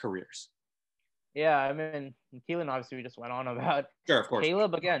their own careers? Yeah, I mean, Keelan obviously we just went on about. Sure, of course.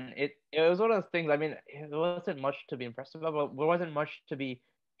 Caleb, again, it was one of those things. I mean, it wasn't much to be impressed about, but there wasn't much to be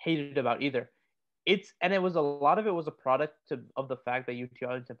hated about either. It was a lot of it was a product of the fact that UT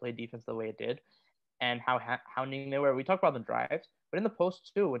Arlington played defense the way it did, and how hounding they were. We talked about the drives, but in the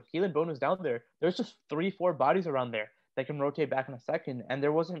post too, when Keelan Boone was down there, there's just 3-4 bodies around there that can rotate back in a second, and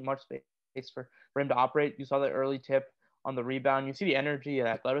there wasn't much space for him to operate. You saw the early tip on the rebound. You see the energy and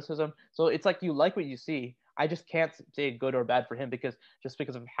athleticism. So it's like you like what you see. I just can't say good or bad for him because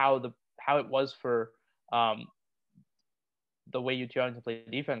of how it was for the way UT Arlington play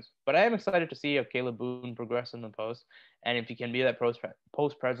defense. But I am excited to see if Caleb Boone progress in the post, and if he can be that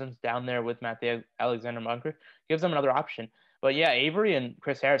post presence down there with Matthew Alexander Moncrief, gives them another option. But yeah, Avery and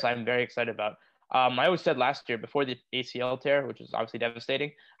Chris Harris, I'm very excited about. I always said last year before the ACL tear, which is obviously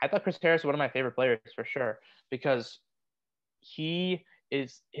devastating, I thought Chris Harris was one of my favorite players for sure because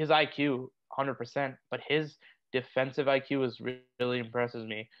his IQ 100%, but his defensive IQ really impresses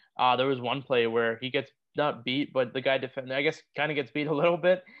me. There was one play where he gets not beat, but the guy I guess kind of gets beat a little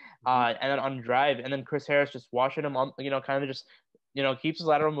bit, and then on drive, and then Chris Harris just washing him on, kind of just, keeps his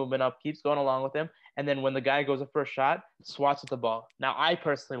lateral movement up, keeps going along with him, and then when the guy goes up for a shot, swats at the ball. Now I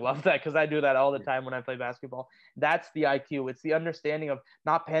personally love that because I do that all the time when I play basketball. That's the IQ. It's the understanding of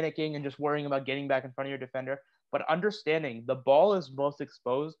not panicking and just worrying about getting back in front of your defender, but understanding the ball is most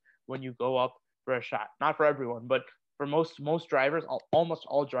exposed when you go up for a shot. Not for everyone, but for most drivers, almost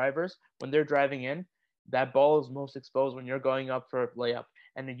all drivers, when they're driving in, that ball is most exposed when you're going up for a layup.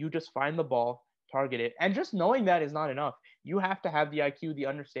 And then you just find the ball, target it. And just knowing that is not enough. You have to have the IQ, the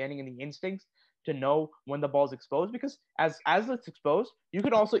understanding, and the instincts to know when the ball is exposed, because as it's exposed, you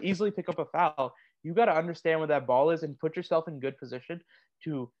could also easily pick up a foul. You got to understand where that ball is and put yourself in good position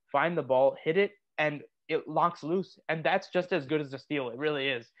to find the ball, hit it, and it locks loose. And that's just as good as a steal. It really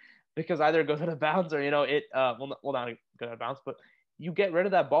is. Because either it goes out of bounds or, not go out of bounds, but you get rid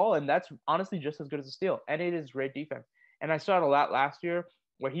of that ball, and that's honestly just as good as a steal. And it is great defense. And I saw it a lot last year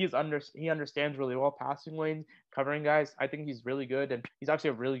where he understands really well passing lanes, covering guys. I think he's really good, and he's actually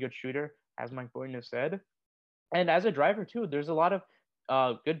a really good shooter, as Mike Boynton has said. And as a driver too, there's a lot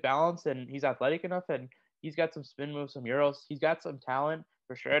of good balance, and he's athletic enough, and he's got some spin moves, some euros. He's got some talent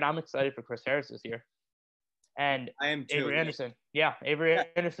for sure, and I'm excited for Chris Harris this year. And I am too. Avery Anderson. Yeah, Avery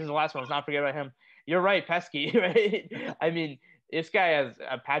Anderson's the last one. Let's not forget about him. You're right, pesky, right? I mean, this guy has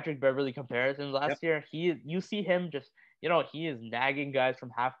a Patrick Beverly comparisons last year. You see him just, he is nagging guys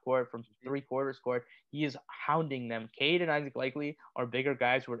from half court, from 3/4 court. He is hounding them. Cade and Isaac Likely are bigger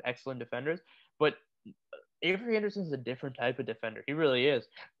guys who are excellent defenders, but Avery Anderson is a different type of defender. He really is,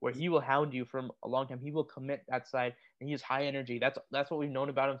 where he will hound you from a long time. He will commit that side, and he's high energy. That's what we've known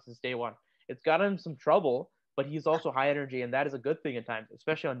about him since day one. It's got him some trouble, but he's also high energy, and that is a good thing at times,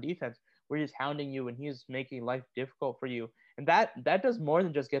 especially on defense, where he's hounding you and he's making life difficult for you. And that does more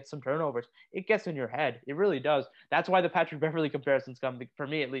than just get some turnovers. It gets in your head. It really does. That's why the Patrick Beverly comparisons come, for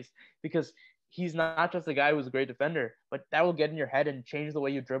me at least, because he's not just a guy who's a great defender, but that will get in your head and change the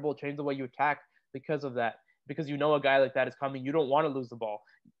way you dribble, change the way you attack because of that. Because a guy like that is coming, you don't want to lose the ball.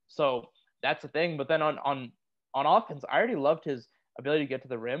 So that's the thing. But then on offense, I already loved his ability to get to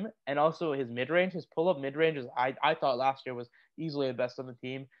the rim, and also his mid-range, his pull-up mid-range is I thought last year was easily the best on the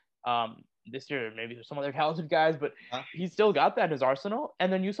team. This year maybe there's some other talented guys, but he still got that in his arsenal.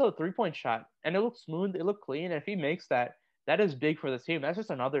 And then you saw the 3-point shot, and it looked smooth, it looked clean. And if he makes that, That is big for this team. That's just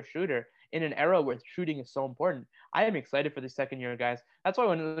another shooter in an era where shooting is so important. I am excited for these second year guys. That's why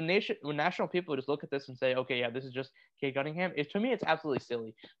when national people just look at this and say, okay, yeah, this is just Cade Cunningham, to me it's absolutely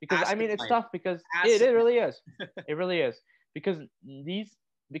silly, because I mean it's Asinine. tough, because it Asinine. really is. It really is. Because these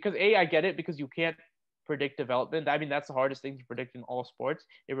because I get it, because you can't predict development. I mean, that's the hardest thing to predict in all sports.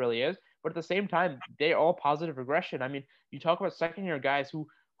 It really is. But at the same time, they're all positive regression. I mean, you talk about second year guys who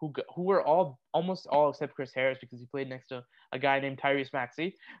were all, almost all except Chris Harris, because he played next to a guy named Tyrese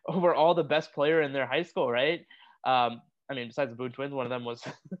Maxey, who were all the best player in their high school, right? I mean, besides the Boone twins, one of them was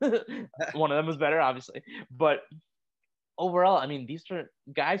one of them was better, obviously. But overall, I mean, these are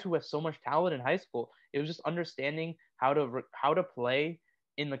guys who have so much talent in high school. It was just understanding how to play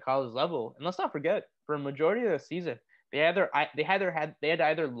in the college level. And let's not forget, for a majority of the season, they had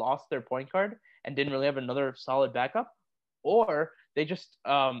either lost their point guard and didn't really have another solid backup, or they just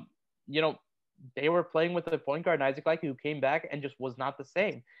you know they were playing with a point guard, Isaac Likely, who came back and just was not the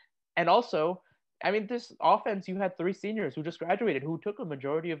same. And also, I mean, this offense, you had three seniors who just graduated, who took a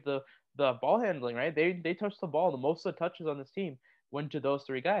majority of the ball handling, right? They touched the ball. The most of the touches on this team went to those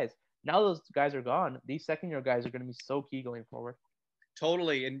three guys. Now those guys are gone. These second year guys are going to be so key going forward.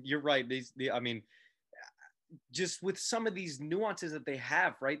 Totally, and you're right. I mean, just with some of these nuances that they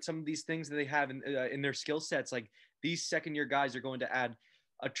have, right? Some of these things that they have in their skill sets, like these second year guys are going to add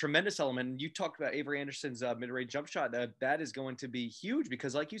a tremendous element. And you talked about Avery Anderson's mid-range jump shot. That is going to be huge,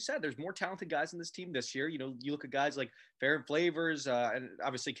 because, like you said, there's more talented guys in this team this year. You know, you look at guys like Farron Flavors, and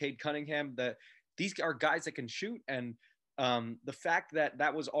obviously Cade Cunningham. That these are guys that can shoot, and the fact that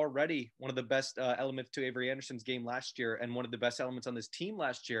that was already one of the best elements to Avery Anderson's game last year, and one of the best elements on this team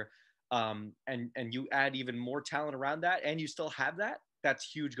last year, and you add even more talent around that, and you still have that. That's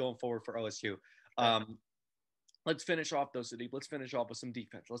huge going forward for OSU. Let's finish off though, Sudeep. Let's finish off with some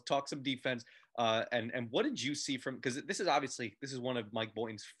defense. Let's talk some defense. And what did you see from? Because this is one of Mike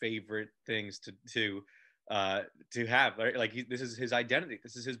Boynton's favorite things to have. Right? Like this is his identity.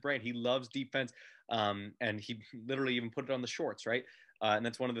 This is his brand. He loves defense, and he literally even put it on the shorts, right? And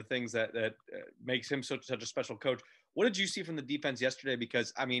that's one of the things that makes him such a special coach. What did you see from the defense yesterday?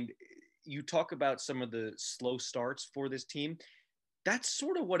 Because I mean, you talk about some of the slow starts for this team. That's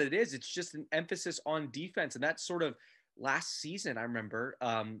sort of what it is. It's just an emphasis on defense. And that's sort of last season, I remember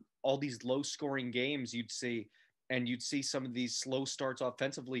all these low scoring games you'd see, and you'd see some of these slow starts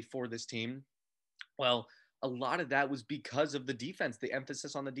offensively for this team. Well, a lot of that was because of the defense, the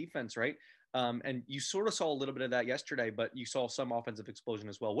emphasis on the defense, right? And you sort of saw a little bit of that yesterday, but you saw some offensive explosion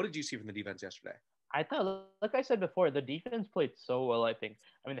as well. What did you see from the defense yesterday? I thought, like I said before, the defense played so well. I think.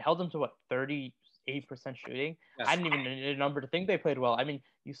 I mean, they held them to what, 38% shooting. Yes. I didn't even need a number to think they played well. I mean,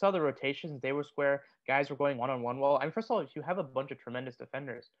 you saw the rotations; they were square. Guys were going one-on-one well. I mean, first of all, if you have a bunch of tremendous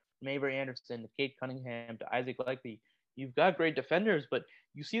defenders, from Avery Anderson to Cade Cunningham to Isaac Likely, you've got great defenders. But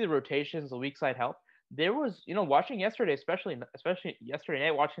you see the rotations, the weak side help. There was, watching yesterday, especially yesterday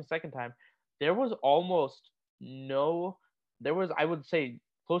night, watching the second time, there was almost no. There was, I would say,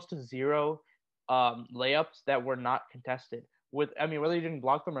 close to zero layups that were not contested. I mean, whether you didn't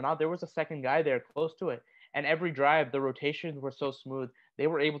block them or not, there was a second guy there close to it. And every drive, the rotations were so smooth. They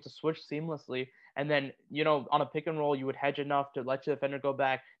were able to switch seamlessly. And then, on a pick and roll, you would hedge enough to let your defender go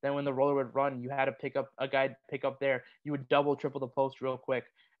back. Then when the roller would run, you had to pick up a guy, pick up there. You would double, triple the post real quick.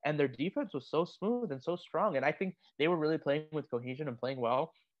 And their defense was so smooth and so strong. And I think they were really playing with cohesion and playing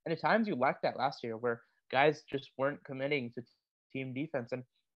well. And at times you lacked that last year, where guys just weren't committing to team defense. And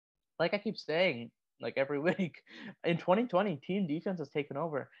like I keep saying, like every week, in 2020, team defense has taken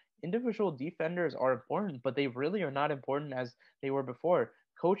over. Individual defenders are important, but they really are not important as they were before.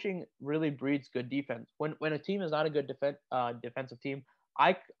 Coaching really breeds good defense. When a team is not a good defensive team,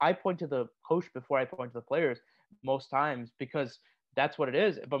 I point to the coach before I point to the players most times, because that's what it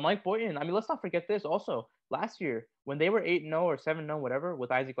is. But Mike Boynton, I mean, let's not forget this also. Last year, when they were 8-0 or 7-0, whatever,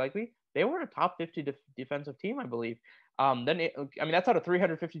 with Isaac Likely, they were a top 50 defensive team, I believe. I mean, that's out of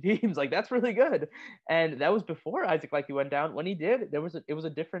 350 teams. Like, that's really good. And that was before Isaac Likely went down. When he did, it was a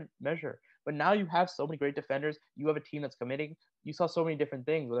different measure. But now you have so many great defenders. You have a team that's committing. You saw so many different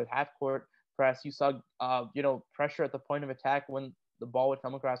things, whether it's half court press. You saw, pressure at the point of attack when the ball would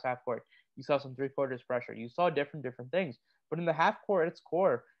come across half court. You saw some 3/4 pressure. You saw different things. But in the half court, at its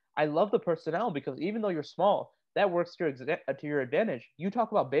core, I love the personnel, because even though you're small, that works to your advantage. You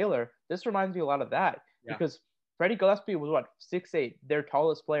talk about Baylor. This reminds me a lot of that, because Freddie Gillespie was what, 6'8", their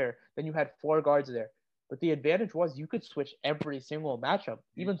tallest player. Then you had 4 guards there. But the advantage was you could switch every single matchup,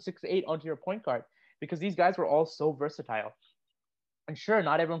 even 6'8", onto your point guard, because these guys were all so versatile. And sure,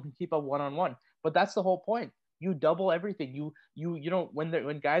 not everyone can keep up one-on-one, but that's the whole point. You double everything. You don't,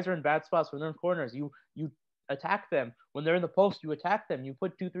 when guys are in bad spots, when they're in corners, you attack them. When they're in the post, you attack them. You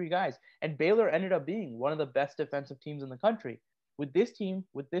put 2, 3 guys. And Baylor ended up being one of the best defensive teams in the country. With this team,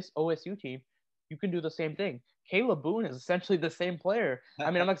 with this OSU team, you can do the same thing. Caleb Boone is essentially the same player.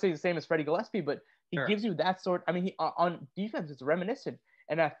 I mean, I'm not saying the same as Freddie Gillespie, but he Sure. gives you that sort. I mean, on defense, it's reminiscent.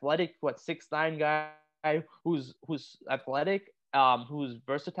 An athletic, 6'9" guy who's athletic, who's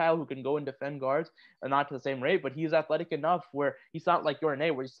versatile, who can go and defend guards, and not to the same rate, but he's athletic enough where he's not like Jordan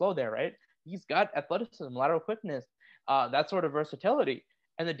A, where he's slow there, right? He's got athleticism, lateral quickness, that sort of versatility.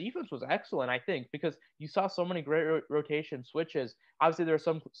 And the defense was excellent, I think, because you saw so many great rotation switches. Obviously, there are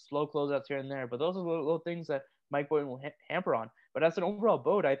some slow closeouts here and there, but those are little things that Mike Boynton will hamper on. But as an overall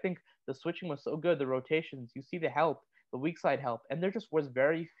boat, I think the switching was so good, the rotations, you see the help, the weak side help, and there just was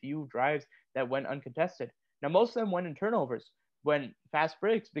very few drives that went uncontested. Now, most of them went in turnovers, when fast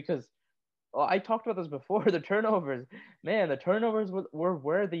breaks, because I talked about this before. The turnovers, man, the turnovers were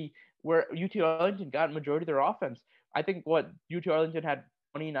where UT Arlington got majority of their offense. I think UT Arlington had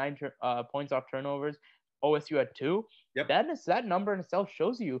 29 points off turnovers. OSU had 2. Yep. That number in itself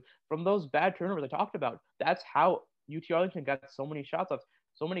shows you from those bad turnovers I talked about. That's how UT Arlington got so many shots off,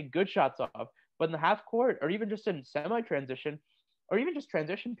 so many good shots off. But in the half court, or even just in semi-transition, or even just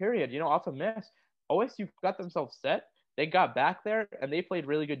transition period, off a miss, OSU got themselves set. They got back there and they played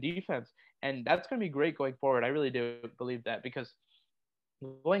really good defense. And that's going to be great going forward. I really do believe that, because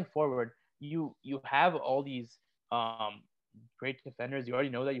going forward, you have all these great defenders. You already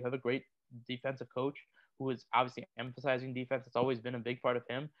know that you have a great defensive coach who is obviously emphasizing defense. It's always been a big part of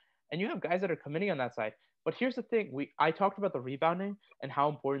him. And you have guys that are committing on that side. But here's the thing. I talked about the rebounding and how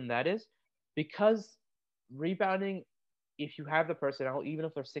important that is, because rebounding, if you have the personnel, even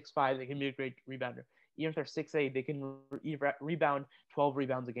if they're 6'5", they can be a great rebounder. Even if they're 6'8", they can rebound 12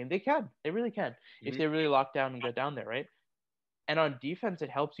 rebounds a game. They can. They really can, if they really lock down and get down there, right? And on defense, it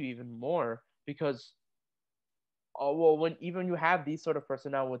helps you even more, because, when even you have these sort of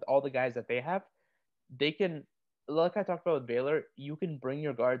personnel with all the guys that they have, they can, like I talked about with Baylor, you can bring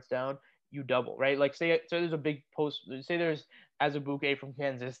your guards down, you double, right? Like say there's a big post, say there's Azubuike from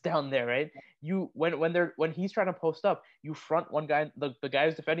Kansas down there, right? You when he's trying to post up, you front one guy, the guy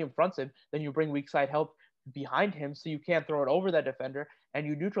who's defending him fronts him, then you bring weak side help behind him so you can't throw it over that defender, and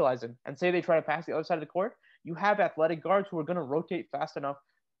you neutralize him. And say they try to pass the other side of the court, you have athletic guards who are going to rotate fast enough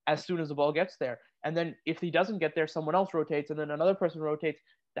as soon as the ball gets there. And then if he doesn't get there, someone else rotates, and then another person rotates.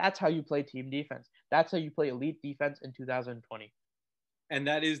 That's how you play team defense. That's how you play elite defense in 2020. And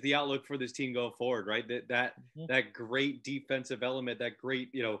that is the outlook for this team going forward, right? That great defensive element, that great,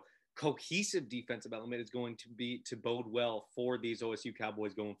 cohesive defensive element is going to bode well for these OSU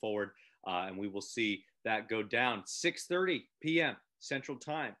Cowboys going forward. And we will see that go down 6:30 p.m. Central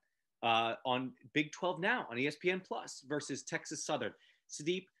Time on Big 12 Now on ESPN Plus versus Texas Southern.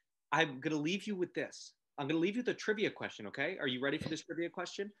 Sudeep, I'm going to leave you with this. I'm going to leave you with a trivia question, okay? Are you ready for this trivia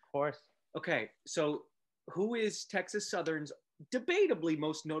question? Of course. Okay, so who is Texas Southern's debatably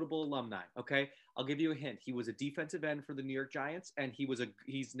most notable alumni? Okay, I'll give you a hint. He was a defensive end for the New York Giants, and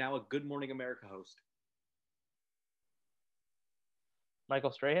he's now a Good Morning America host.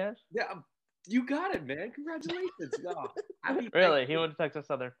 Michael Strahan? Yeah, you got it, man. Congratulations. Oh, really? He went to Texas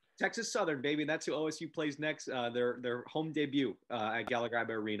Southern. Texas Southern, baby. That's who OSU plays next. Their home debut at Gallagher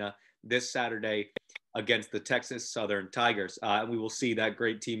Arena this Saturday against the Texas Southern Tigers. And we will see that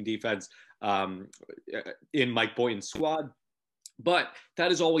great team defense in Mike Boynton's squad. But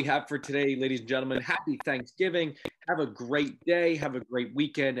that is all we have for today, ladies and gentlemen. Happy Thanksgiving. Have a great day. Have a great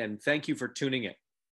weekend. And thank you for tuning in.